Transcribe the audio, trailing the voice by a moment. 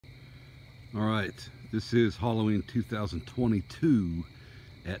All right, this is Halloween 2022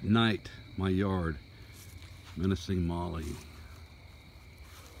 at night, my yard, Menacing Molly.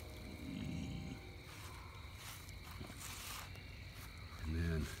 And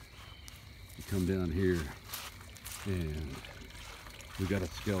then you come down here and we got a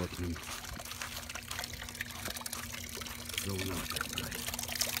skeleton going up at night.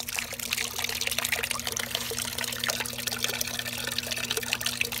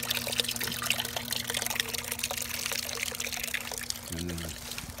 And then a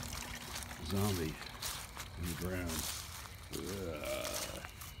zombie in the ground.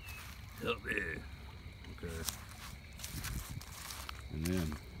 Help me. Okay. And then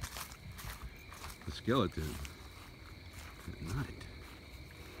the skeleton at night.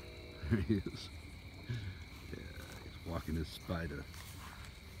 There he is. Yeah, he's walking his spider.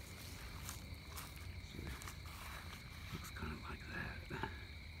 See, looks kind of like that.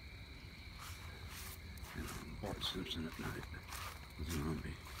 And Bart Simpson at night. The zombie.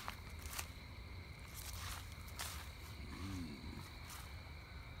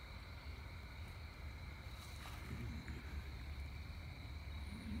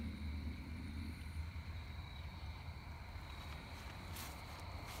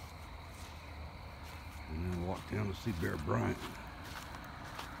 And then walk down to see Bear Bryant.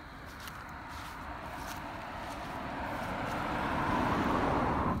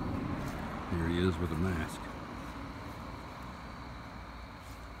 Here he is with a mask.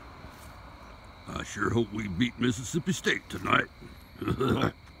 I sure hope we beat Mississippi State tonight.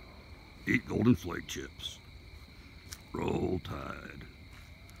 Eat golden flake chips. Roll Tide.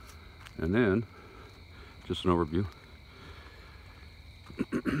 And then, just an overview.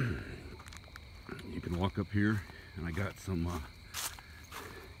 You can walk up here, and I got some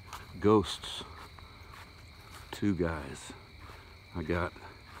ghosts. Two guys. I got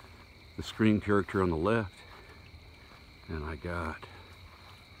the Scream character on the left, and I got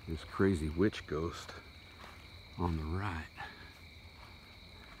this crazy witch ghost on the right.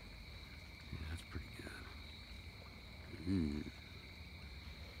 Yeah, that's pretty good. Ooh. And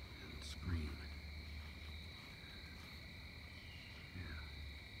Scream. Yeah.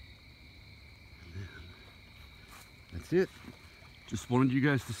 And then, that's it. Just wanted you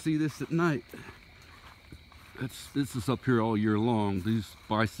guys to see this at night. This is up here all year long, these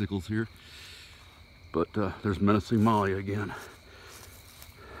bicycles here. But there's Menacing Molly again.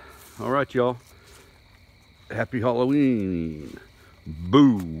 All right, y'all. Happy Halloween.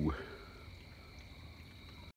 Boo.